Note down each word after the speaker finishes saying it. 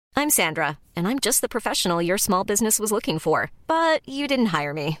I'm Sandra, and I'm just the professional your small business was looking for. But you didn't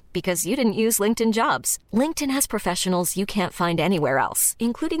hire me because you didn't use LinkedIn Jobs. LinkedIn has professionals you can't find anywhere else,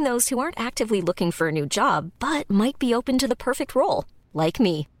 including those who aren't actively looking for a new job, but might be open to the perfect role, like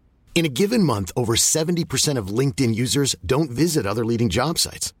me. In a given month, over 70% of LinkedIn users don't visit other leading job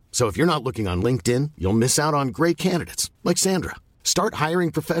sites. So if you're not looking on LinkedIn, you'll miss out on great candidates like Sandra. Start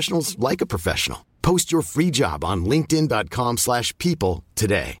hiring professionals like a professional. Post your free job on linkedin.com/people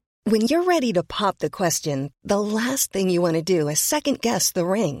today. When you're ready to pop the question, the last thing you want to do is second-guess the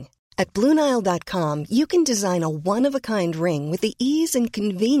ring. At BlueNile.com, you can design a one-of-a-kind ring with the ease and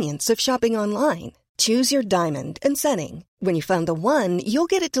convenience of shopping online. Choose your diamond and setting. When you find the one, you'll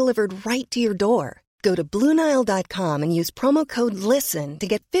get it delivered right to your door. Go to BlueNile.com and use promo code LISTEN to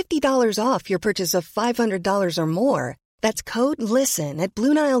get $50 off your purchase of $500 or more. That's code LISTEN at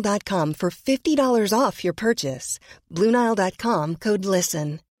BlueNile.com for $50 off your purchase. BlueNile.com, code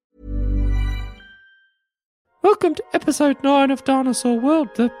LISTEN. Welcome to episode 9 of Dinosaur World,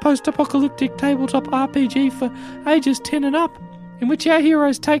 the post-apocalyptic tabletop RPG for ages 10 and up, in which our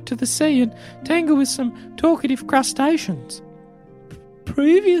heroes take to the sea and tangle with some talkative crustaceans.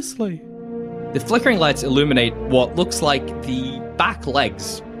 Previously. The flickering lights illuminate what looks like the back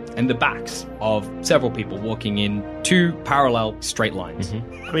legs and the backs of several people walking in two parallel straight lines.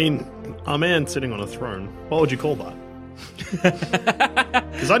 Mm-hmm. I mean, a man sitting on a throne. What would you call that?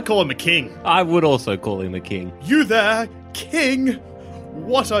 Because I'd call him a king. I would also call him a king. You there, king?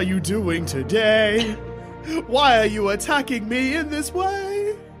 What are you doing today? Why are you attacking me in this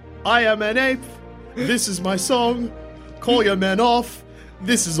way? I am an ape. This is my song. Call your men off.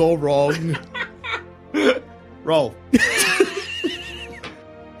 This is all wrong. Roll.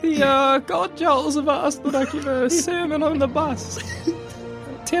 The God Jolts have asked that I give a sermon on the bus.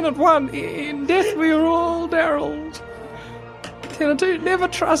 Tenant 1, in death we are all Daryl. Tenant 2, never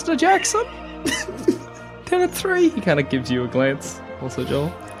trust a Jackson. Tenant 3, he kind of gives you a glance. Also,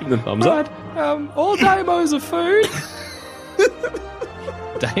 Joel. Give the thumbs up. All Damos are food.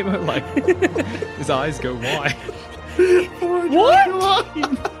 Damo, like, his eyes go wide. What?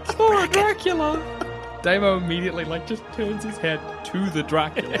 For a Dracula. Damo immediately, like, just turns his head to the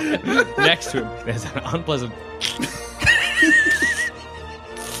Dracula. Next to him, there's an unpleasant...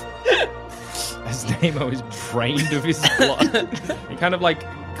 As Damo is drained of his blood. He kind of, like,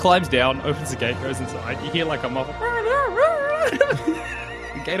 climbs down, opens the gate, goes inside. You hear, like, a muffled...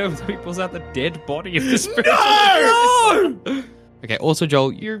 The gate opens up, he pulls out the dead body of the spiritual... No! Okay, also,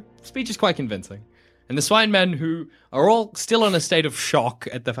 Joel, your speech is quite convincing. And the swine men, who are all still in a state of shock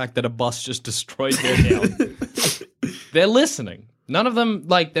at the fact that a bus just destroyed their town, they're listening. None of them,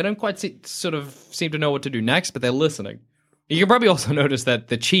 like, they don't quite sort of seem to know what to do next, but they're listening. You can probably also notice that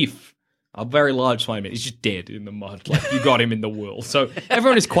the chief, a very large swine man, is just dead in the mud. Like, you got him in the whirl. So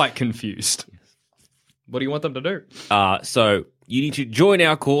everyone is quite confused. What do you want them to do? So you need to join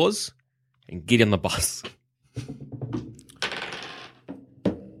our cause and get on the bus.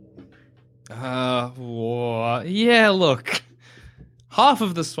 Yeah, look. Half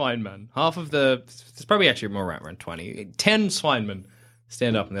of the swine men, there's probably actually more around 20, 10 swine men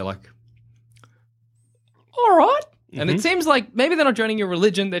stand up and they're like, all right. Mm-hmm. And it seems like maybe they're not joining your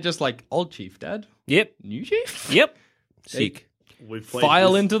religion, they're just like, old chief, dad. Yep. New chief? Yep. Sick. We've played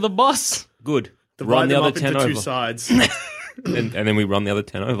File into the bus. Good. Divide run the them other up 10 into over. two sides. and then we run the other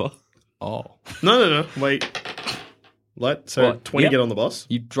 10 over. Oh. No. Wait. So What? 20 Yep. get on the bus?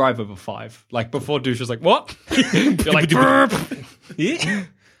 You drive over 5. Like, before Douche was like, what? You're like, burp. Yeah.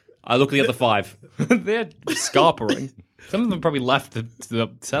 I look at the other 5. They're scarpering. Some of them probably left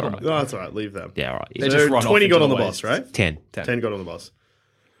the settlement. No, that's all right. Leave them. Yeah, all right. They just run 20 off got into on the the bus, waste. right? 10. 10 got on the bus.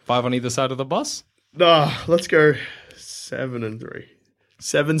 5 on either side of the bus? Let's go 7 and 3.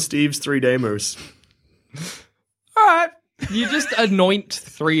 7 Steves, 3 Damos. All right. You just anoint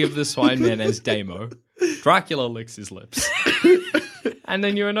 3 of the swine men as Damo. Dracula licks his lips. And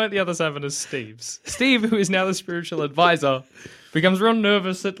then you anoint the other 7 as Steve's. Steve, who is now the spiritual advisor, becomes real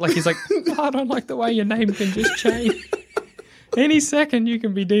nervous at, like, he's like, I don't like the way your name can just change. Any second you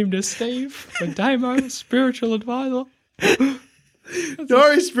can be deemed as Steve, a Damo, spiritual advisor.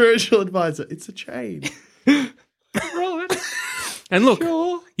 No spiritual advisor. It's a chain. Right. And look,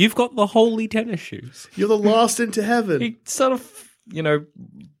 Sure. you've got the holy tennis shoes. You're the last into heaven. He sort of,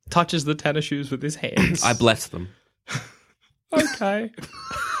 touches the tennis shoes with his hands. I bless them. Okay.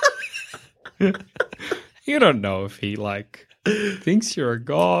 You don't know if he, thinks you're a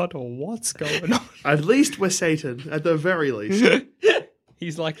god or what's going on. At least we're Satan. At the very least.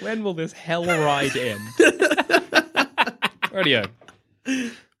 He's like, when will this hell ride end? Radio.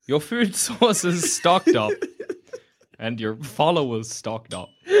 Your food source is stocked up. and your followers stocked up.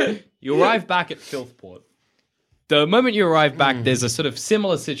 You arrive back at Filthport. The moment you arrive back, there's a sort of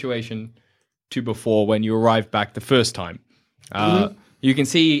similar situation to before when you arrived back the first time. You can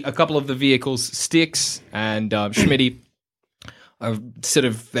see a couple of the vehicles, Styx and Schmitty, are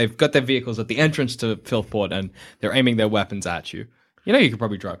they've got their vehicles at the entrance to Filthport and they're aiming their weapons at you. You know you could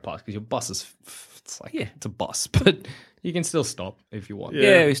probably drive past because your bus is, it's a bus, but you can still stop if you want.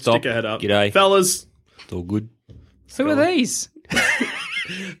 Yeah, we stop. Stick your head up. G'day. Fellas. It's all good. Who are these?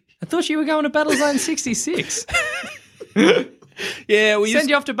 I thought you were going to Battle Zone 66. Yeah, we Send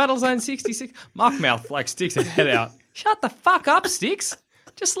you off to Battle Zone 66. Muckmouth sticks his head out. Shut the fuck up, Sticks.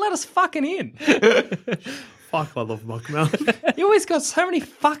 Just let us fucking in. Fuck, I love Muckmouth. You always got so many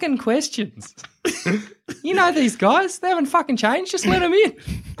fucking questions. You know these guys. They haven't fucking changed. Just let them in.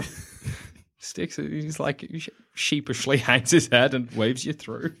 Sticks, he's sheepishly hangs his head and waves you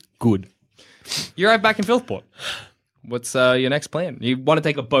through. Good. You're right back in Filthport. What's your next plan? You want to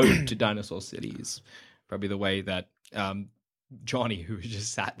take a boat to Dinosaur City is probably the way that Johnny, who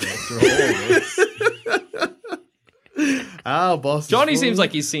just sat there through all this. Our boss. Johnny seems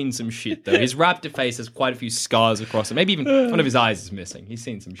like he's seen some shit, though. His raptor face has quite a few scars across it. Maybe even one of his eyes is missing. He's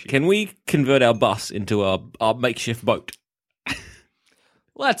seen some shit. Can we convert our bus into a makeshift boat?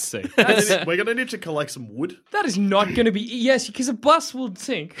 Let's see. We're going to need to collect some wood. That is not going to be... Yes, because a bus will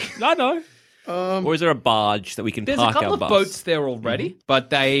sink. I know. Or is there a barge that we can There's park a couple our of bus? boats there already, but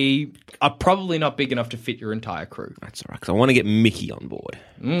they are probably not big enough to fit your entire crew. That's all right, because I want to get Mickey on board.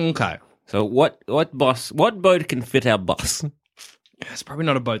 Okay. So what boat can fit our bus? It's probably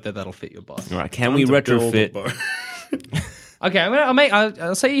not a boat that'll fit your bus. All right, can we retrofit? Okay,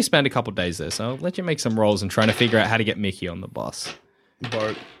 I'll say you spend a couple of days there, so I'll let you make some rolls and trying to figure out how to get Mickey on the bus.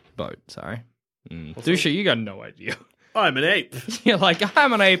 Boat, sorry. Dusha, you got no idea. I'm an ape. You're like,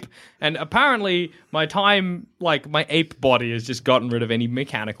 I'm an ape, and apparently my ape body has just gotten rid of any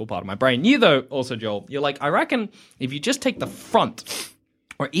mechanical part of my brain. You, though, also, Joel, you're like, I reckon if you just take the front,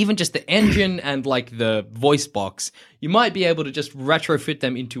 or even just the engine and, the voice box, you might be able to just retrofit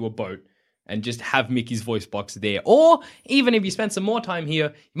them into a boat and just have Mickey's voice box there. Or, even if you spend some more time here,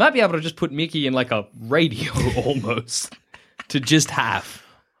 you might be able to just put Mickey in, a radio, almost, to just have.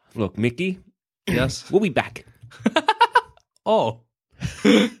 Look, Mickey. Yes? We'll be back. Oh.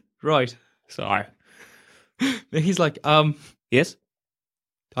 Right. Sorry. He's like, Yes?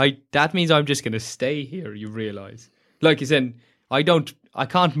 that means I'm just going to stay here, you realize. Like he said, I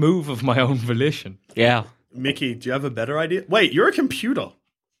can't move of my own volition. Yeah. Mickey, do you have a better idea? Wait, you're a computer.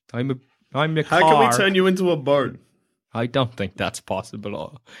 I'm a How car. can we turn you into a boat? I don't think that's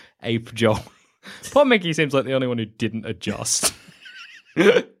possible, Ape Joe. Poor Mickey seems like the only one who didn't adjust.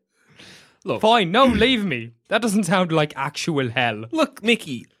 Look. Fine, no, leave me. That doesn't sound like actual hell. Look,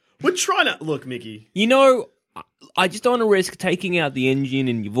 Mickey. We're trying to... Look, Mickey. You know, I just don't want to risk taking out the engine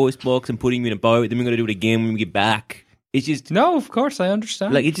and your voice box and putting you in a boat. Then we're going to do it again when we get back. It's just... No, of course, I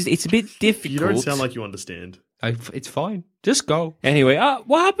understand. It's a bit difficult. You don't sound like you understand. It's fine. Just go. Anyway,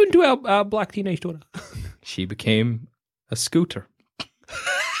 what happened to our black teenage daughter? She became a scooter.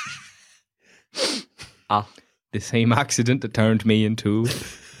 The same accident that turned me into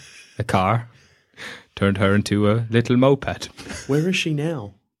a car turned her into a little moped. Where is she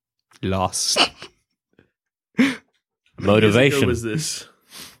now? Lost. Motivation. What was this?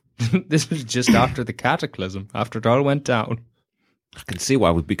 This was just after the cataclysm, after it all went down. I can see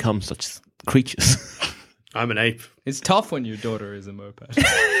why we've become such creatures. I'm an ape. It's tough when your daughter is a moped.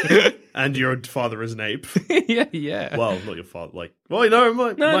 And your father is an ape. yeah. Well, not your father. Well,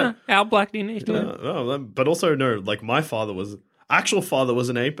 no, our black teenage daughter. no, but also no. My father was actual father was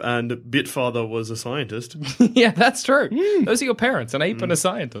an ape, and bit father was a scientist. Yeah, that's true. Those are your parents, an ape and a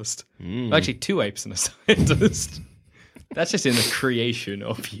scientist. Actually, two apes and a scientist. That's just in the creation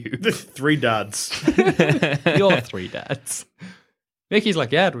of you. 3 dads. Your 3 dads. Mickey's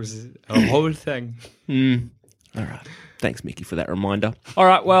like, yeah, it was a whole thing. All right. Thanks, Mickey, for that reminder. All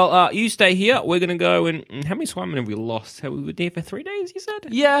right, well, you stay here. We're going to go and... How many swinemen have we lost? Have we been there for 3 days, you said?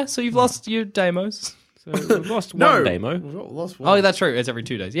 Yeah, so you've lost your demos. So we've lost No. one demo. We've lost one. Oh, that's true. It's every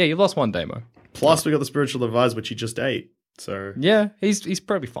 2 days. Yeah, you've lost one demo. Plus, we got the spiritual advisor, which he just ate. So Yeah, he's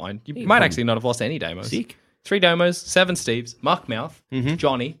probably fine. You might actually not have lost any demos. Sick. 3 demos, 7 Steves, Muckmouth,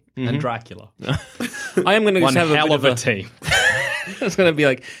 Johnny, and Dracula. I am going to One just have hell a of bit a team. It's going to be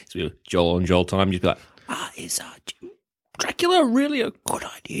like Joel and Joel time. Just be like, is Dracula really a good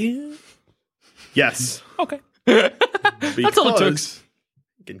idea? yes, Okay. That's all it took.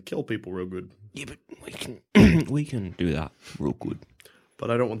 You can kill people real good, Yeah, but we can do that real good. but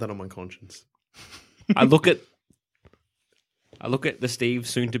I don't want that on my conscience. I look at the Steve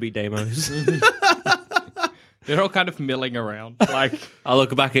soon to be demos. They're all kind of milling around. Like, I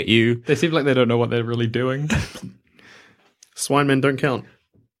look back at you. they seem like they don't know what they're really doing. Swine men don't count.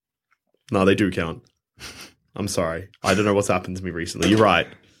 No, they do count. I'm sorry. I don't know what's happened to me recently. You're right.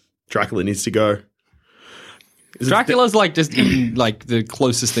 Dracula needs to go. Dracula's like just eating like the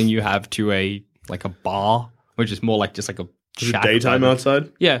closest thing you have to a bar, which is more like just like a Is it shack daytime kind of-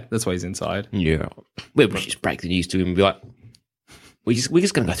 outside? Yeah, that's why he's inside. Yeah. We just break the news to him and be like, we're just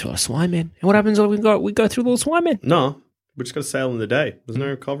going to go through a swine man. And what happens when we go through little swine man? No. We just got to sail in the day. There's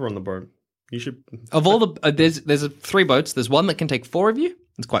no cover on the boat. You should... Of all the there's 3 boats. There's one that can take 4 of you.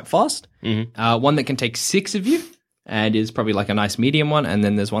 It's quite fast. One that can take 6 of you, and is probably like a nice medium one. And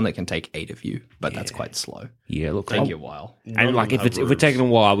then there's one that can take 8 of you, but that's quite slow. Yeah, look. Take you a while. And like if we're taking a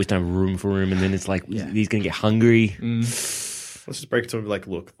while, we just don't have room for him, and then it's like he's going to get hungry. Let's just break it to him and be like,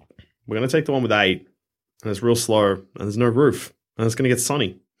 look, we're going to take the one with 8, and it's real slow, and there's no roof, and it's going to get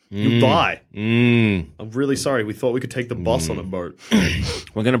sunny. You buy. I'm really sorry. We thought we could take the boss on a boat.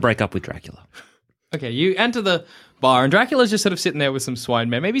 We're going to break up with Dracula. Okay, you enter the bar, and Dracula's just sort of sitting there with some swine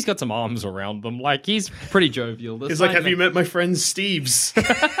men. Maybe he's got some arms around them. Like, he's pretty jovial. He's like, have you met my friend Steve's?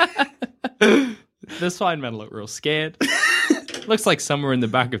 The swine men look real scared. Looks like somewhere in the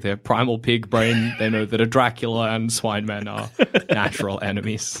back of their primal pig brain, they know that a Dracula and swine men are natural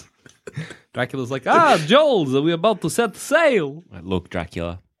enemies. Dracula's like, Joel, are we about to set sail? Like, look,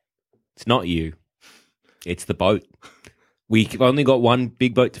 Dracula, it's not you. It's the boat. We've only got one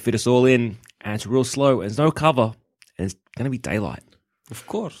big boat to fit us all in, and it's real slow, and there's no cover, and it's going to be daylight. Of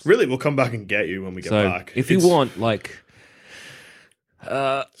course. Really, we'll come back and get you when we get So back. if you want, like,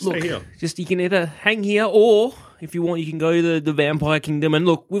 look, here. just you can either hang here, or if you want, you can go to the Vampire Kingdom. And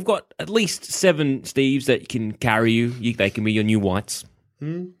look, we've got at least 7 Steves that can carry you. They can be your new whites.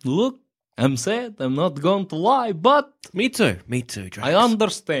 Look, I'm sad, I'm not going to lie, but Me too, Drax. I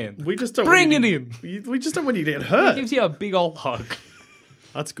understand. We just don't Bring want it you in. We just don't want you to get He hurt. gives you a big old hug.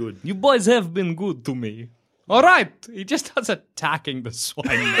 That's good. You boys have been good to me. All right. He just starts attacking the swine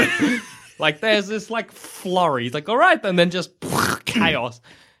men. Like, there's this, like, flurry. He's like, all right. And then just chaos.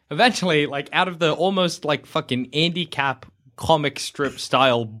 Eventually, like, out of the almost, like, fucking Andy Cap comic strip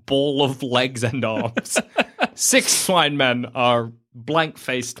style ball of legs and arms, 6 swine men are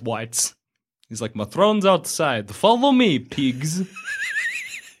blank-faced whites. He's like, my throne's outside. Follow me, pigs.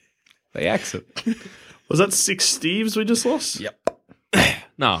 They exit. Was that 6 Steves we just lost? Yep.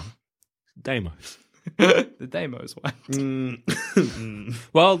 No, Deimos. The Deimos one.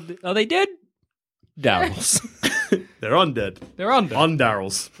 Well, are they dead? Daryl's. They're undead. They're under. On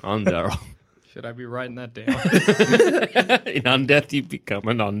Daryl's. On Daryl. Should I be writing that down? In Undeath, you become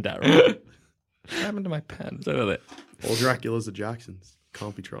an on-Daryl. What happened to my pen? So that. All Draculas are Jacksons.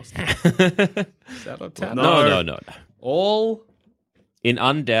 Can't be trusted. Is that a 10? No. All In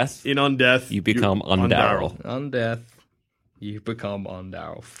Undeath, In Undeath, you become Undaryl. on death, you become on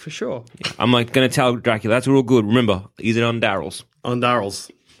Daryl. For sure. I'm like going to tell Dracula, that's real good. Remember, he's an Undaryls. On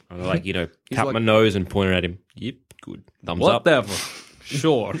Daryl's. I'm like, tap like- my nose and point it at him. Yep, good. Thumbs up. Whatever.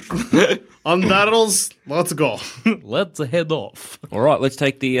 Sure. On Daryl's, let's go. Let's head off. All right, let's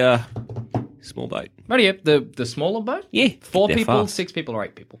take the small boat. Righty, yep. The smaller boat? Yeah. 4 they're people, fast. 6 people, or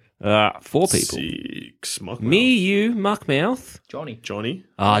 8 people. 4 people. 6. Muckmouth. Me, you, Muckmouth, Johnny. Johnny.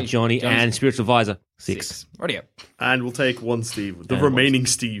 Johnny, Johnny's- and Spiritual Advisor. 6. Righty, yep. And we'll take one Steve. The And remaining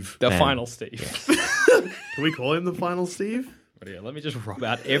Steve. The Man. final Steve. Can we call him the final Steve? Righty, let me just rub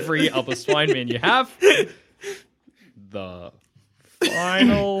out every other swine man you have. The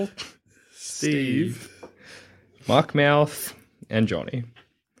final Steve. Muckmouth and Johnny.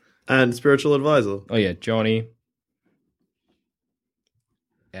 And spiritual advisor. Oh yeah, Johnny.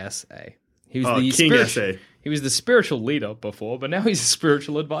 S.A. He was Oh, the King spiritual, SA. He was the spiritual leader before, but now he's a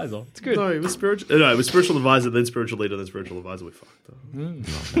spiritual advisor. It's good. No, it was spiritual. No, it was spiritual advisor, then spiritual leader, then spiritual advisor. We fucked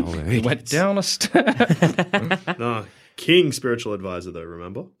up. He went down a step. No, King spiritual advisor though.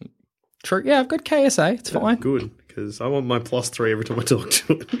 Remember? True. Yeah, I've got KSA. It's fine. Good, because I want my +3 every time I talk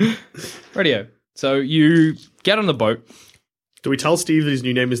to it. Radio. So you get on the boat. Do we tell Steve that his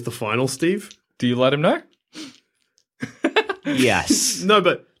new name is the final Steve? Do you let him know? Yes. No,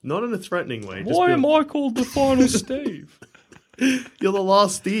 but not in a threatening way. Just Why be am I called the final Steve? You're the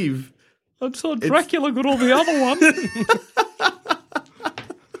last Steve. I saw Dracula got all the other one.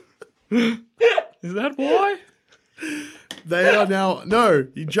 Is that why? They are now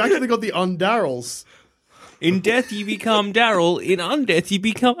you Dracula got the Undaryls. In death, you become Daryl. In undeath, you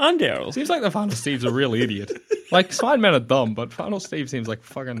become Undaryl. Seems like the final Steve's a real idiot. Like, swine men are dumb, but final Steve seems like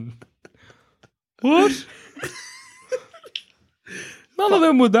fucking... What? None of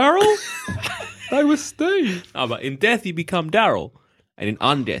them were Daryl. They were Steve. Oh, but in death, you become Daryl. And in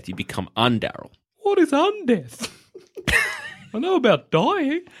undeath, you become Undaryl. What is undeath? I know about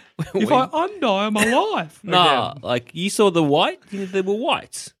dying. If I undie, I'm alive. Nah, Again. like you saw the white. They were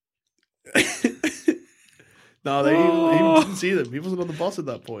whites. No, he didn't see them. He wasn't on the bus at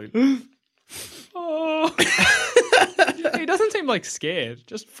that point. Oh. He doesn't seem like scared,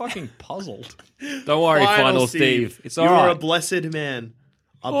 just fucking puzzled. Don't worry, Final Steve. It's all You're right. a blessed man.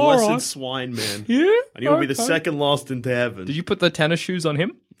 A All blessed right. swine man. Yeah? And you'll be the Okay. second last into heaven. Did you put the tennis shoes on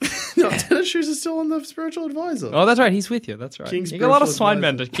him? No, tennis shoes are still on the spiritual advisor. Oh, that's right. He's with you. That's right. King's You got a lot of spiritual swine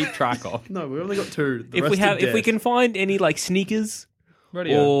men to advisor. keep track of. No, we only got two. The If rest we have, are if we dead. can find any like sneakers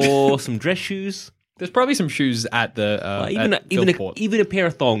Radio. or some dress shoes, There's probably some shoes at the even at even Philport. even a pair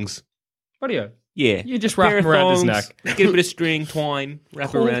of thongs. Radio. Yeah, You just wrap Pair of them around his thongs, neck. Get a bit of string, twine,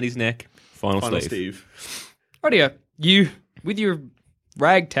 wrap Cool. it around his neck. Final Final Steve. Steve. Radio. You with your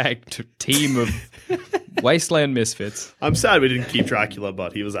ragtag team of wasteland misfits. I'm sad we didn't keep Dracula,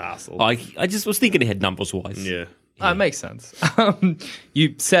 but he was an asshole. I just was thinking ahead numbers wise. Yeah. It makes sense.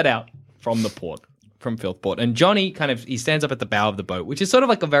 You set out from the port, from Philport, and Johnny he stands up at the bow of the boat, which is sort of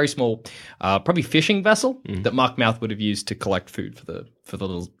like a very small, probably fishing vessel that Mark Mouth would have used to collect food for the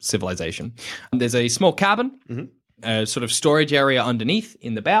little civilization. And there's a small cabin, a sort of storage area underneath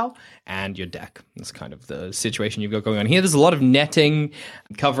in the bow, and your deck. That's kind of the situation you've got going on here. There's a lot of netting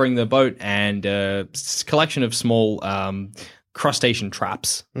covering the boat and a collection of small crustacean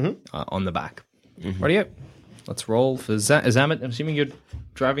traps on the back. Radio. Let's roll for Zamet. I'm assuming you're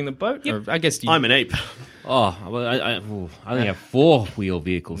driving the boat? Or I guess you... I'm an ape. Oh, well, I only have 4-wheel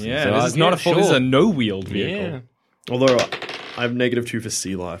vehicles. Yeah, so this is not a full, this is a no-wheeled vehicle. Yeah. Although I have -2 for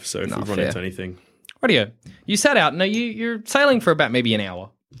sea life, so if we run fair. into anything. Radio. You set out. Now, you're sailing for about maybe an hour,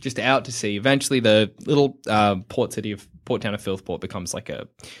 just out to sea. Eventually, the little port town of Philport becomes like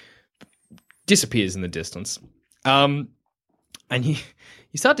disappears in the distance. And you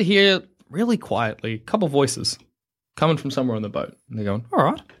start to hear really quietly a couple voices coming from somewhere on the boat. And they're going, all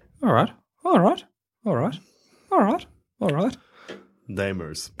right, all right, all right, all right, all right, all right.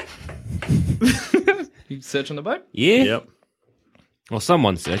 Damers. You search on the boat? Yeah. Yep. Well,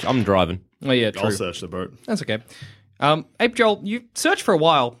 someone search. I'm driving. Oh, yeah, true. I'll search the boat. That's okay. Ape Joel, you search for a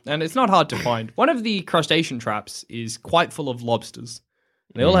while, and it's not hard to find. One of the crustacean traps is quite full of lobsters.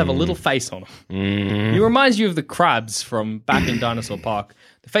 They all have a little face on them. It reminds you of the crabs from back in Dinosaur Park.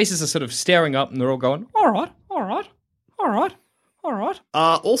 The faces are sort of staring up, and they're all going, all right, all right, all right, all right.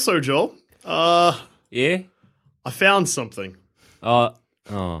 Also, Joel, Yeah. I found something. Oh.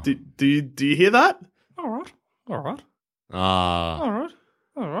 Do you hear that? All right, all right, Ah. all right,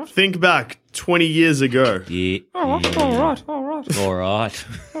 all right, Think back 20 years ago. Yeah. all right, all right, all right, All right.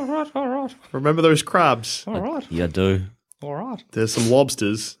 all right, all right, Remember those crabs? all right, Yeah, I do. all right, There's some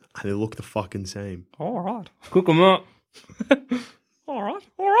lobsters, and they look the fucking same. all right, Cook them up. all right,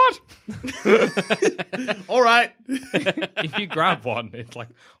 all right. All right. If you grab one, it's like,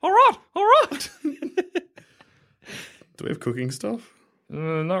 all right, all right. Do we have cooking stuff?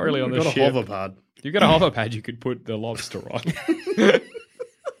 Not really on We've the got a ship. hover pad. You got a hover pad you could put the lobster on.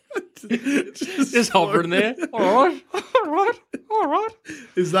 Just hovering there. All right, all right, all right,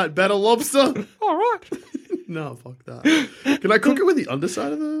 Is that better lobster? all right. No, fuck that. Can I cook it with the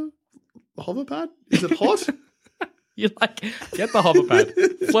underside of the hover pad? Is it hot? You get the hover pad,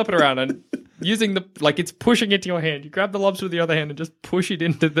 flip it around, and using it's pushing it to your hand. You grab the lobster with the other hand and just push it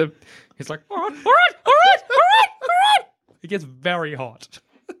into the. It's like, all right, all right, all right, all right, all right. It gets very hot.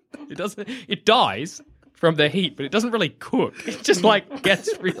 It doesn't. It dies from the heat, but it doesn't really cook. It just gets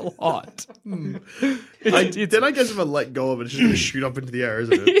real hot. Then I guess if I let go of it, it's just going to shoot up into the air,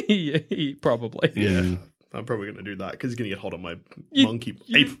 isn't it? Yeah, probably. Yeah. I'm probably going to do that because it's going to get hot on my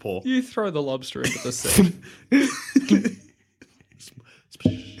ape paw. You throw the lobster into the sea.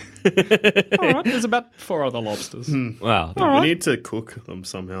 All right, there's about 4 other lobsters. Wow. We need to cook them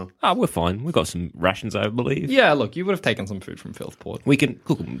somehow. Ah, we're fine. We've got some rations, I believe. Yeah, look, you would have taken some food from Philport. We can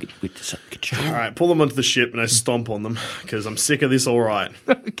cook them. Get All right, pull them onto the ship and I stomp on them because I'm sick of this. All right.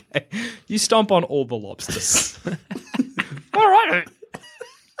 Okay, you stomp on all the lobsters. All right.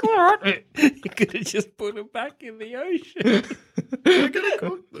 All right. You could have just put them back in the ocean. We're going to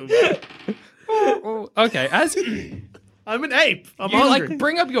cook them. Okay, as I'm an ape. I'm you hungry.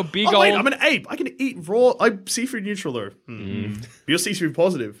 bring up your big Oh, old. wait, I'm an ape. I can eat raw. I'm seafood neutral, though. You're seafood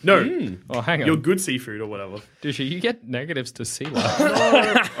positive. No, Oh, hang on. you're good seafood or whatever. Dusha, you get negatives to sea life.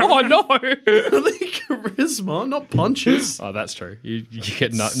 Oh, no. Only charisma, not punches. Oh, that's true. You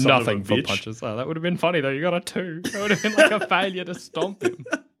get Son of a nothing for bitch. punches. Oh, that would have been funny, though. You got a 2. That would have been like a failure to stomp him.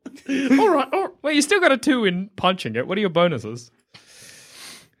 All right. Well, you still got a 2 in punching it. What are your bonuses?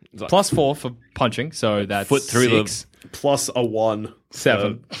 +4 for punching, so that's Foot through the- 6. Plus a 1.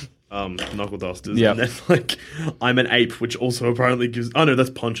 7. knuckle dusters. Yeah. And then, like, I'm an ape, which also apparently gives... Oh, no, that's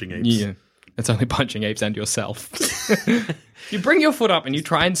punching apes. Yeah. It's only punching apes and yourself. You bring your foot up and you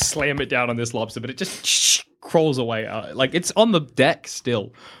try and slam it down on this lobster, but it just crawls away. Like, it's on the deck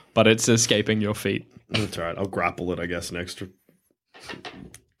still, but it's escaping your feet. That's all right. I'll grapple it, I guess, an extra...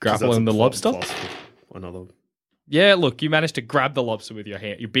 Grappling the lobster? Another... Yeah, look, you managed to grab the lobster with your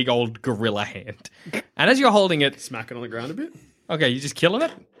hand, your big old gorilla hand. And as you're holding it... Smack it on the ground a bit? Okay, you're just killing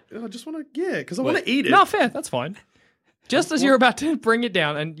it? I just want to... Yeah, because I want to eat it. No, fair, that's fine. Just as you're about to bring it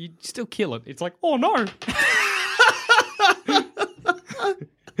down and you still kill it, it's like, oh no.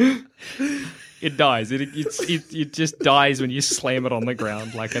 It dies. It just dies when you slam it on the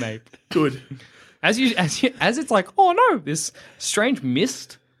ground like an ape. Good. As it's like, oh no, this strange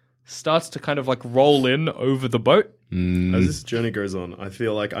mist starts to kind of like roll in over the boat. As this journey goes on, I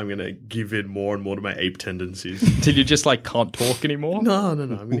feel like I'm going to give in more and more to my ape tendencies. Till you just like can't talk anymore? No.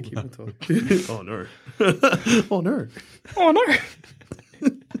 I'm going to keep on talking. Oh no. Oh no. Oh no.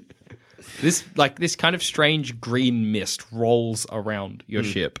 This kind of strange green mist rolls around your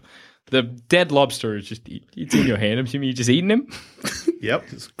ship. The dead lobster is just, it's in your hand. I'm assuming you're just eating him? Yep.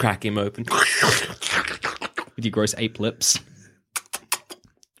 Just crack him open. With your gross ape lips.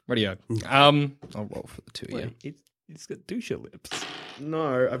 Radio. I'll roll for the two, yeah. He's got douche lips.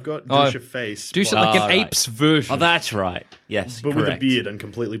 No, I've got douche face. Douche but- like an right. ape's version. Oh, that's right. Yes, But correct. with a beard and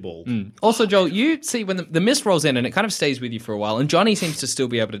completely bald. Also, Joel, you see when the mist rolls in and it kind of stays with you for a while, and Johnny seems to still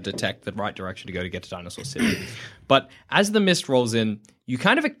be able to detect the right direction to go to get to Dinosaur City. But as the mist rolls in, you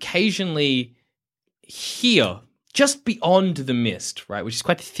kind of occasionally hear, just beyond the mist, right, which is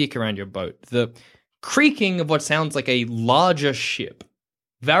quite thick around your boat, the creaking of what sounds like a larger ship,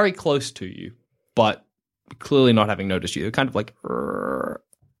 very close to you, but clearly not having noticed you. They're kind of like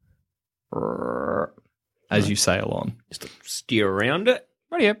as you sail on. Just to steer around it.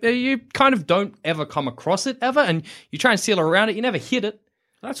 Right, yeah, you kind of don't ever come across it ever, and you try and sail around it. You never hit it,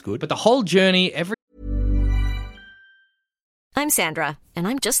 That's good. but the whole journey, I'm Sandra, and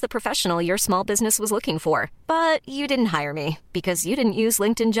I'm just the professional your small business was looking for. But you didn't hire me because you didn't use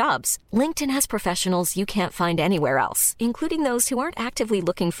LinkedIn Jobs. LinkedIn has professionals you can't find anywhere else, including those who aren't actively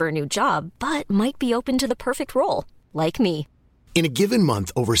looking for a new job, but might be open to the perfect role, like me. In a given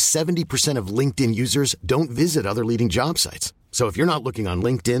month, over 70% of LinkedIn users don't visit other leading job sites. So if you're not looking on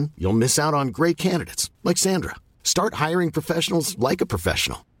LinkedIn, you'll miss out on great candidates like Sandra. Start hiring professionals like a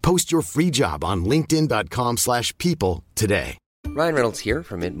professional. Post your free job on linkedin.com/people today. Ryan Reynolds here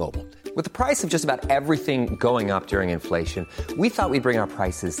from Mint Mobile. With the price of just about everything going up during inflation, we thought we'd bring our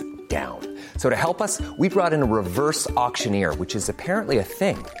prices down. So to help us, we brought in a reverse auctioneer, which is apparently a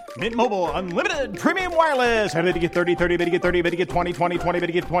thing. Mint Mobile Unlimited Premium Wireless. How to get 30, 30, bit to get 30, bit to get 20, 20, 20, bit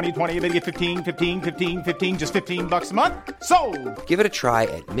to get 20, 20, bit to get 15, 15, 15, 15, just $15 a month? Sold! Give it a try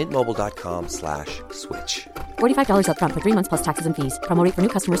at mintmobile.com/switch. $45 up front for 3 months plus taxes and fees. Promo rate for new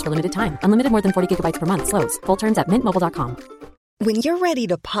customers for limited time. Unlimited more than 40 gigabytes per month. Slows full terms at mintmobile.com. When you're ready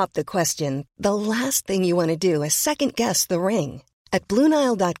to pop the question, the last thing you want to do is second-guess the ring. At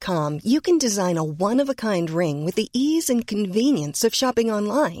BlueNile.com, you can design a one-of-a-kind ring with the ease and convenience of shopping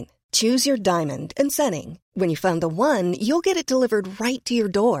online. Choose your diamond and setting. When you find the one, you'll get it delivered right to your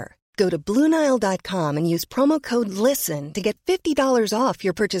door. Go to BlueNile.com and use promo code LISTEN to get $50 off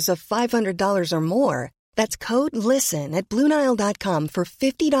your purchase of $500 or more. That's code LISTEN at BlueNile.com for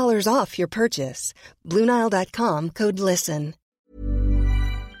 $50 off your purchase. BlueNile.com, code LISTEN.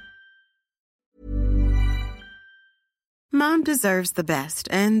 Mom deserves the best,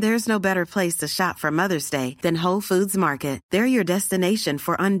 and there's no better place to shop for Mother's Day than Whole Foods Market. They're your destination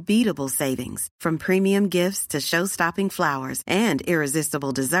for unbeatable savings, from premium gifts to show-stopping flowers and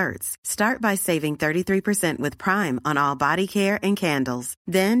irresistible desserts. Start by saving 33% with Prime on all body care and candles.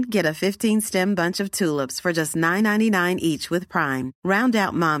 Then get a 15-stem bunch of tulips for just $9.99 each with Prime. Round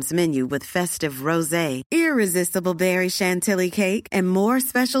out Mom's menu with festive rosé, irresistible berry chantilly cake, and more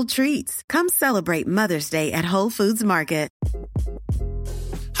special treats. Come celebrate Mother's Day at Whole Foods Market.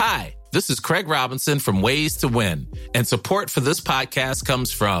 Hi, this is Craig Robinson from Ways to Win, and support for this podcast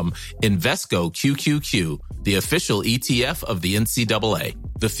comes from Invesco QQQ, the official ETF of the NCAA.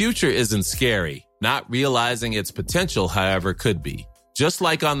 The future isn't scary. Not realizing its potential, however, could be. Just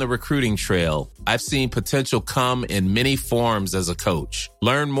like on the recruiting trail, I've seen potential come in many forms as a coach.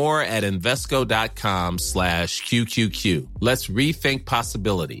 Learn more at Invesco.com/QQQ. Let's rethink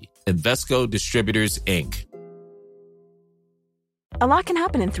possibility. Invesco Distributors, Inc. A lot can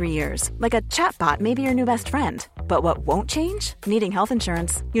happen in 3 years, like a chatbot may be your new best friend. But what won't change? Needing health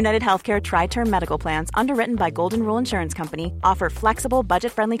insurance. United Healthcare Tri-Term Medical Plans, underwritten by Golden Rule Insurance Company, offer flexible,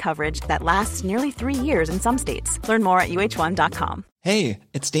 budget-friendly coverage that lasts nearly 3 years in some states. Learn more at uh1.com. Hey,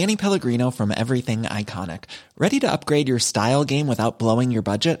 it's Danny Pellegrino from Everything Iconic. Ready to upgrade your style game without blowing your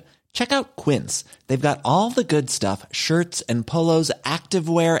budget? Check out Quince. They've got all the good stuff, shirts and polos,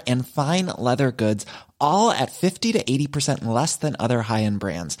 activewear, and fine leather goods, all at 50 to 80% less than other high-end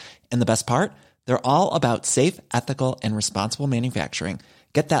brands. And the best part? They're all about safe, ethical, and responsible manufacturing.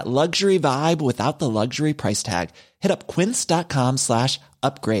 Get that luxury vibe without the luxury price tag. Hit up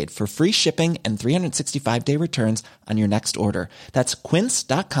quince.com/upgrade for free shipping and 365-day returns on your next order. That's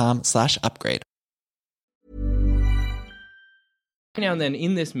quince.com/upgrade. Now and then,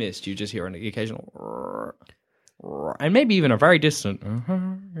 in this mist, you just hear an occasional, and maybe even a very distant.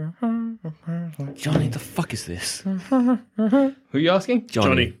 Johnny, the fuck is this? Who are you asking?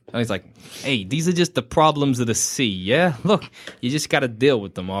 Johnny. And he's like, hey, these are just the problems of the sea, yeah? Look, you just got to deal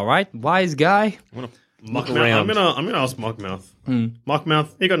with them, all right? Wise guy. Muckmouth. I'm gonna ask Muckmouth.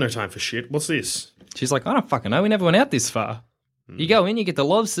 Muckmouth, you got no time for shit. What's this? She's like, I don't fucking know. We never went out this far. You go in, you get the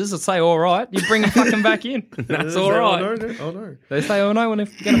lobsters that say, all right. You bring them fucking back in. That's all right. Oh, no. They say, oh, no, when they're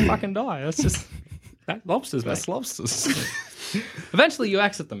going to fucking die. That's just... Lobsters, That's lobsters. Eventually, you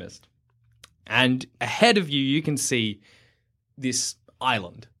exit the mist. And ahead of you, you can see this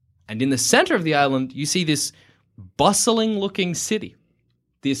island. And in the center of the island, you see this bustling-looking city.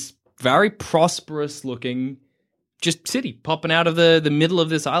 This very prosperous-looking just city popping out of the middle of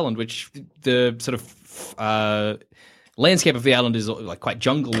this island, which the sort of landscape of the island is like quite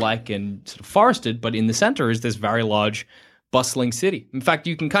jungle-like and sort of forested, but in the center is this very large, bustling city. In fact,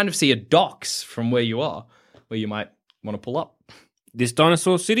 you can kind of see a docks from where you are, where you might want to pull up. This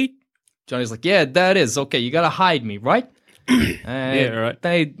dinosaur city? Johnny's like, yeah, that is. Okay, you got to hide me, right? Yeah, right.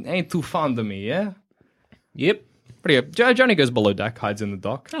 They ain't too fond of me, yeah? Yep. Pretty good. Johnny goes below deck, hides in the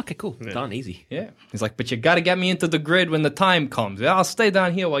dock. Okay, cool. Yeah. Done, easy. Yeah. He's like, but you got to get me into the grid when the time comes. Yeah, I'll stay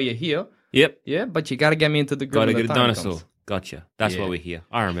down here while you're here. Yep. Yeah, but you got to get me into the grid Gotta when get the a time dinosaur. comes. Gotcha. That's why we're here.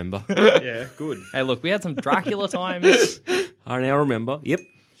 I remember. Yeah, good. Hey, look, we had some Dracula times. I now remember. Yep.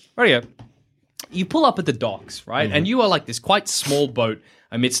 Right, you pull up at the docks, right? And you are like this quite small boat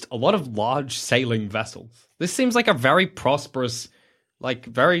amidst a lot of large sailing vessels. This seems like a very prosperous, like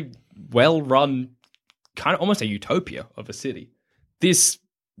very well-run, kind of almost a utopia of a city. This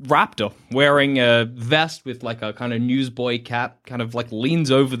raptor wearing a vest with like a kind of newsboy cap kind of like leans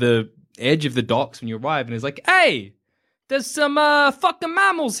over the edge of the docks when you arrive and is like, hey, there's some fucking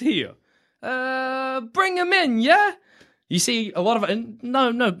mammals here. Bring them in, yeah? You see a lot of, and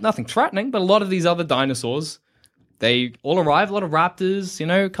no, nothing threatening, but a lot of these other dinosaurs, they all arrive, a lot of raptors, you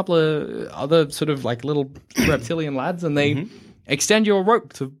know, a couple of other sort of like little reptilian lads, and they extend you a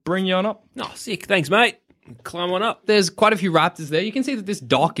rope to bring you on up. Oh, sick. Thanks, mate. Climb on up. There's quite a few raptors there. You can see that this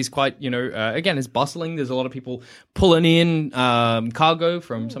dock is quite, again, it's bustling. There's a lot of people pulling in cargo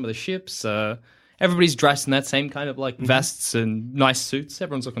from some of the ships. Everybody's dressed in that same kind of like vests and nice suits.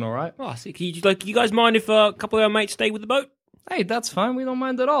 Everyone's looking all right. Oh, sick. You guys mind if a couple of our mates stay with the boat? Hey, that's fine. We don't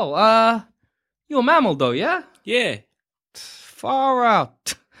mind at all. You're a mammal though, yeah? Yeah. Far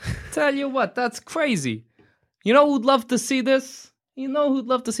out. Tell you what, that's crazy. You know who'd love to see this?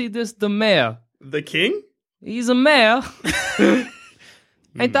 The mayor. The king? He's a mayor.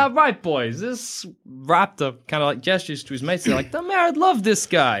 Ain't that right, boys? This raptor kind of like gestures to his mates. They're like, the mayor would love this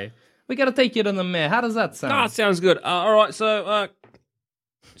guy. We got to take you to the mayor. How does that sound? Ah, sounds good. All right, so,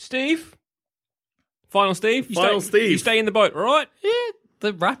 Steve? Final Steve? You stay in the boat, all right? Yeah.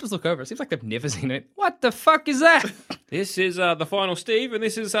 The raptors look over. It seems like they've never seen it. What the fuck is that? This is the final Steve, and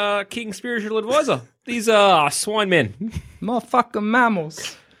this is King Spiritual Advisor. These are swine men. More fucking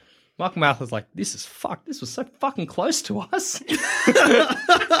mammals. Muckmouth is like, this is fucked. This was so fucking close to us.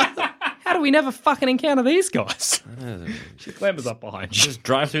 How do we never fucking encounter these guys? She clambers up behind you. Just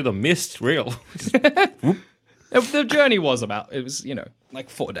drive through the mist, real. The journey was like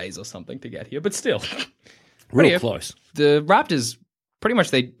 4 days or something to get here, but still. Real close. The raptors, pretty much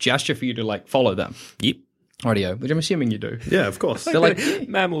they gesture for you to like follow them. Yep. Audio, which I'm assuming you do. Yeah, of course. They're like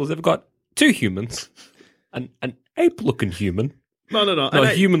mammals. They've got two humans, an ape-looking human. No.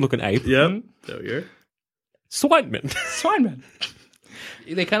 A human-looking ape. Yeah, there we go. Swine men.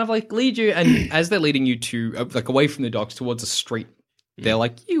 They kind of like lead you, and as they're leading you to like away from the docks towards a street, they're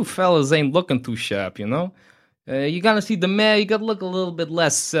like, "You fellas ain't looking too sharp, you know. You gotta see the mayor. You gotta look a little bit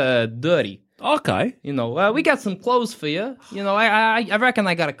less dirty." Okay. We got some clothes for you. I reckon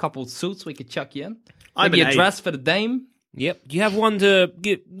I got a couple suits we could chuck you in. I'm Maybe an a ape. dress for the dame. Yep. Do you have one to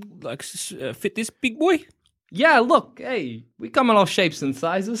get fit this big boy? Yeah, look, hey, we come in all shapes and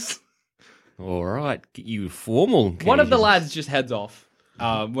sizes. All right, get you formal. One of the occasions. lads just heads off.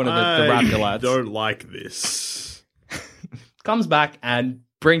 One of the raptor lads. don't like this. Comes back and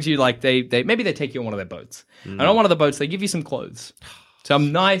brings you, like, they maybe they take you on one of their boats. And on one of the boats, they give you some clothes.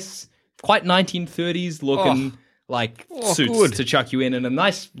 Some nice, quite 1930s looking, suits good. to chuck you in, and a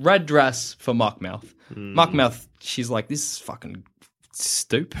nice red dress for Muckmouth. Muckmouth, she's like, this is fucking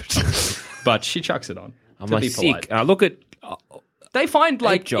stupid. But she chucks it on. I'm to like be sick. polite. Look at They find,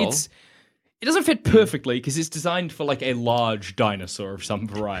 like, Joel. it doesn't fit perfectly because it's designed for, like, a large dinosaur of some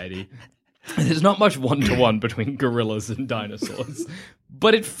variety. There's not much one-to-one between gorillas and dinosaurs,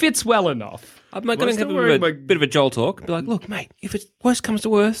 but it fits well enough. I'm going Well, to I'm have still a wearing bit of a Joel talk. Be like, look, mate, if it's worst comes to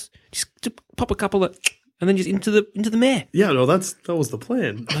worst, just pop a couple of, and then just into the mare. Yeah, no, that was the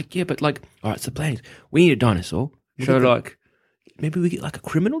plan. Like, yeah, but like, all right, so plans. We need a dinosaur. So like, maybe we get like a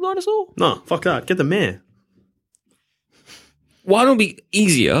criminal dinosaur. No, fuck that. Get the mare. Why don't it be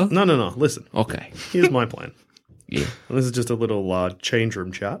easier? No. Listen, Okay. here's my plan. Yeah. And this is just a little change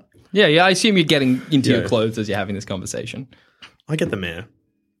room chat. Yeah, I assume you're getting into your Yeah. clothes as you're having this conversation. I get the mare.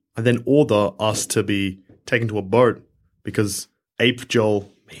 I then order us to be taken to a boat because Ape Joel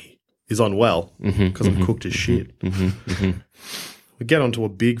is unwell because I'm cooked as shit. We get onto a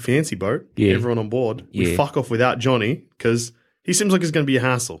big fancy boat. Yeah. Everyone on board. We Yeah. fuck off without Johnny because he seems like he's going to be a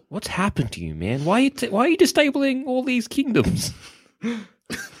hassle. What's happened to you, man? Why are you disabling all these kingdoms?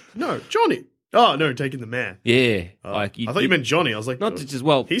 No, Johnny. Oh, no, taking the mare. Yeah. I thought you meant Johnny. I was like, not to just,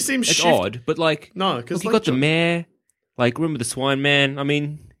 well, he seems it's shift- odd, but like, No, because look, you got the mayor, like, remember the swine man? I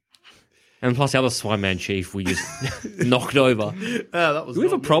mean, and plus the other swine man chief we just knocked over. that was Do we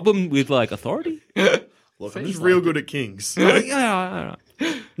have a not me. problem with, like, authority? Look, I'm just real good at kings. Yeah.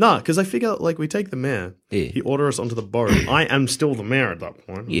 No, because I figure, like, we take the mayor. Yeah. He order us onto the boat. I am still the mayor at that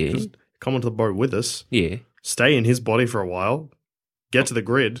point. Yeah. Just come onto the boat with us. Yeah. Stay in his body for a while. Get to the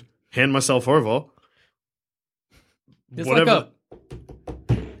grid. Hand myself over. There's Whatever.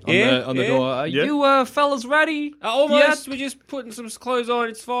 on the door. Are Yeah. you fellas ready? Almost. We're just putting some clothes on.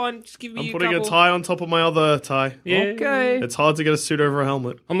 It's fine. Just give me I'm a putting couple. a tie on top of my other tie. Yeah. Okay. It's hard to get a suit over a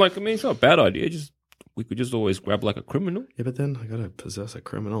helmet. I'm like, I mean, it's not a bad idea. We could just always grab like a criminal. Yeah, but then I gotta possess a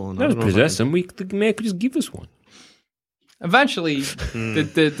criminal. And I Not don't know if I possess can- him. The mayor could just give us one. Eventually,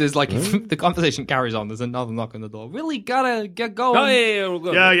 there's like the conversation carries on. There's another knock on the door. Really gotta get going. Oh, yeah, we'll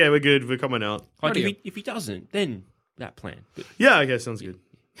go. Yeah, we're good. We're coming out. Like, What are if he doesn't, then that plan. But Yeah, okay, sounds good.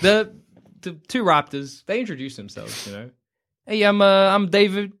 The two raptors, they introduce themselves, you know. Hey, I'm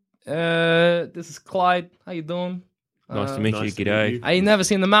David. This is Clyde. How you doing? nice to meet nice you. to meet G'day. you. I ain't never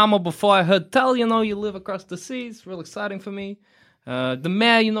seen the mammal before. I heard tell, you know, you live across the sea. It's real exciting for me. The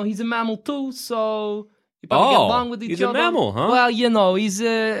mayor, you know, he's a mammal too, so you probably get along with each he's a other. mammal, huh? Well, you know, he's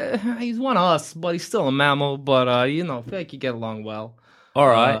one of us, but he's still a mammal. But you know, I feel like you get along well. All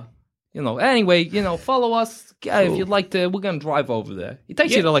right. You know, anyway, you know, follow us if you'd like to. We're gonna drive over there. He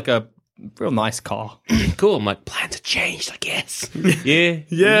takes you to like a real nice car. Cool. I'm like, plans have changed, I guess. Yeah.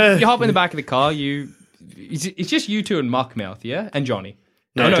 Yeah. You hop in the back of the car. It's just you two and Muckmouth, yeah, and Johnny.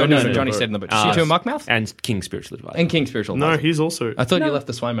 No, No, Johnny's in the Johnny boat. stayed in the boat. Just you two and Muckmouth And King Spiritual Advisor. and King Spiritual No, Advisor. he's also. I thought you left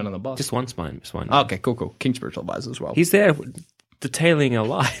the Swineman on the bus. Just one spine. Okay, cool. King Spiritual Advisor as well. He's there detailing our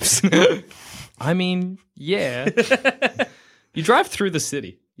lives. I mean, yeah. You drive through the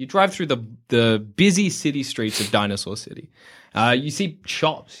city. You drive through the busy city streets of Dinosaur City. You see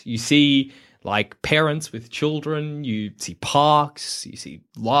shops. You see like parents with children. You see parks. You see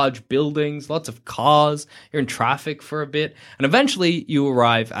large buildings, lots of cars. You're in traffic for a bit. And eventually you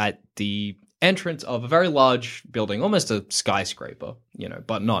arrive at the entrance of a very large building, almost a skyscraper, you know,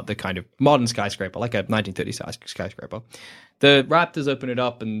 but not the kind of modern skyscraper, like a 1930s skyscraper. The Raptors open it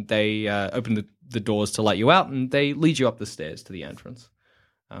up and they open the doors to let you out, and they lead you up the stairs to the entrance.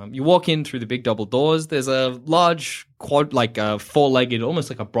 You walk in through the big double doors. There's a large four-legged, almost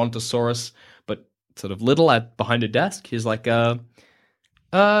like a brontosaurus, but sort of little behind a desk. He's like,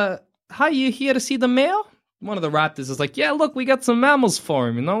 hi, you here to see the mayor? One of the raptors is like, yeah, look, we got some mammals for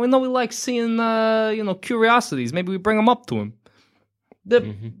him, you know? We know we like seeing, curiosities. Maybe we bring them up to him.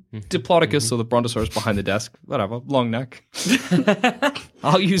 The Diplodocus or the brontosaurus behind the desk. Whatever, long neck.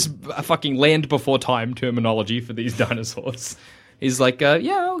 I'll use a fucking land before time terminology for these dinosaurs. He's like,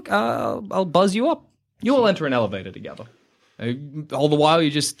 I'll buzz you up. You all enter an elevator together. All the while, you're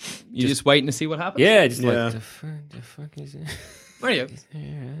just waiting to see what happens. Yeah, just Yeah. like, the fuck is it?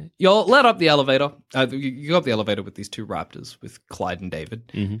 Anyway, you're led up the elevator. You go up the elevator with these two raptors, with Clyde and David.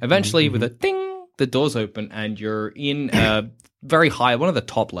 Eventually, with a ding, the doors open, and you're in a very high, one of the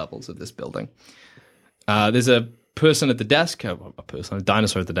top levels of this building. There's a person at the desk, a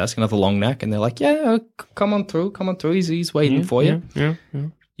dinosaur at the desk, another long neck, and they're like, yeah, come on through. He's waiting for you. Yeah.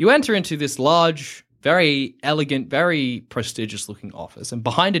 You enter into this large, very elegant, very prestigious-looking office, and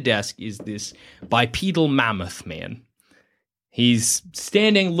behind a desk is this bipedal mammoth man. He's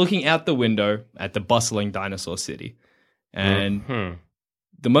standing looking out the window at the bustling dinosaur city. And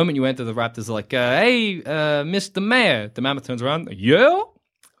the moment you enter, the raptors are like, hey, Mr. Mayor. The mammoth turns around. Yeah?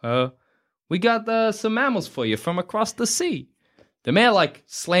 We got some mammals for you from across the sea. The mayor, like,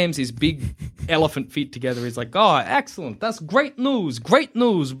 slams his big elephant feet together. He's like, oh, excellent. That's great news. Great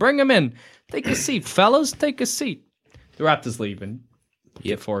news. Bring him in. Take a seat, fellas. Take a seat. The raptors leave, and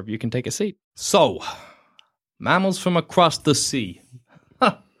the 4 of you can take a seat. So, mammals from across the sea.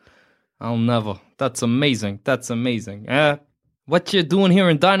 I'll never. That's amazing. What you doing here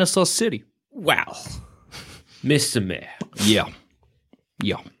in Dinosaur City? Wow. Mr. Mayor. Yeah.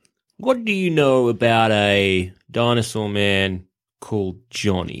 What do you know about a dinosaur man called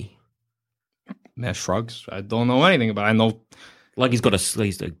Johnny? Mayor shrugs. I don't know anything about it. I know. Like he's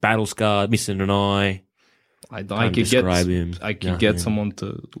a battle scar, missing an eye. I could get someone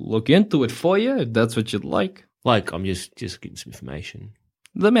to look into it for you if that's what you'd like. Like I'm just getting some information.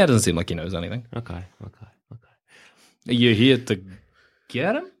 The mayor doesn't seem like he knows anything. Okay. Are you here to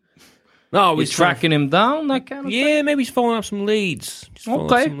get him? No, we're tracking him down, that kind of thing? Yeah, maybe he's following up some leads.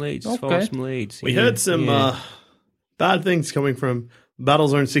 Okay. We heard some bad things coming from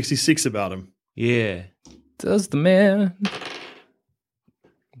Battlezone 66 about him. Yeah. Does the mayor...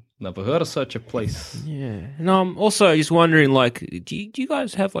 Never heard of such a place. Yeah. And I'm also just wondering, like, do you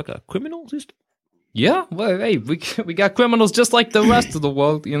guys have, like, a criminal system? Yeah. Well, hey, we got criminals just like the rest of the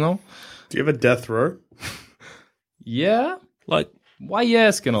world, you know? Do you have a death row? Yeah. Like... Why are you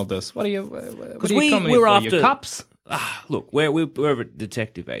asking all this? What are you coming we're for? after Your cops? Look, we're a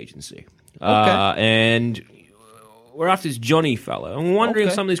detective agency. Okay. And we're after this Johnny fellow. I'm wondering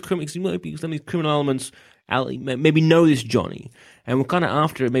if some of these criminal elements maybe know this Johnny. And we're kind of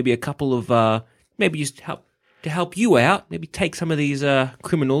after maybe a couple of, maybe just help you out, maybe take some of these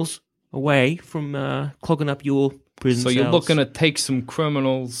criminals away from clogging up your prison cells. So you're looking to take some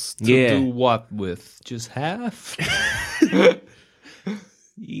criminals to do what with? Just half?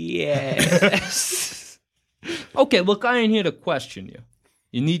 Yes. Okay, look, I ain't here to question you.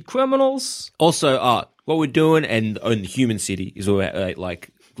 You need criminals? Also, what we're doing in the human city is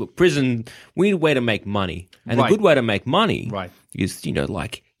like, look, prison, we need a way to make money. And a good way to make money is,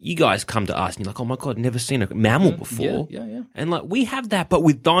 like, you guys come to us and you're like, oh my God, never seen a mammal before. Yeah. And like, we have that, but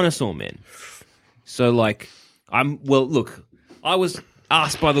with dinosaur men. So like, I was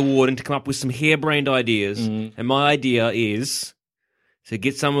asked by the warden to come up with some harebrained ideas. And my idea is to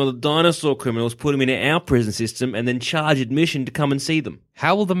get some of the dinosaur criminals, put them into our prison system, and then charge admission to come and see them.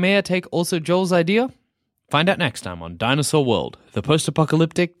 How will the mayor take also Joel's idea? Find out next time on Dinosaur World, the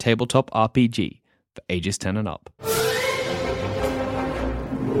post-apocalyptic tabletop RPG for ages 10 and up.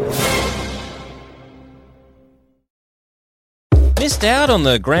 Missed out on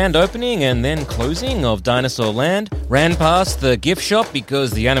the grand opening and then closing of Dinosaur Land? Ran past the gift shop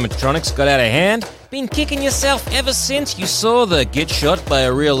because the animatronics got out of hand? Been kicking yourself ever since you saw the Get Shot by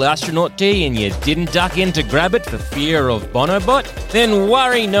a Real Astronaut tee and you didn't duck in to grab it for fear of Bonobot? Then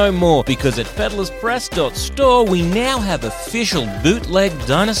worry no more, because at peddlerspress.store we now have official bootleg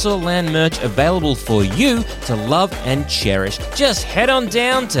Dinosaur Land merch available for you to love and cherish. Just head on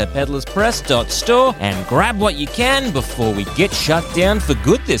down to peddlerspress.store and grab what you can before we get shut down for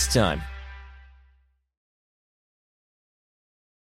good this time.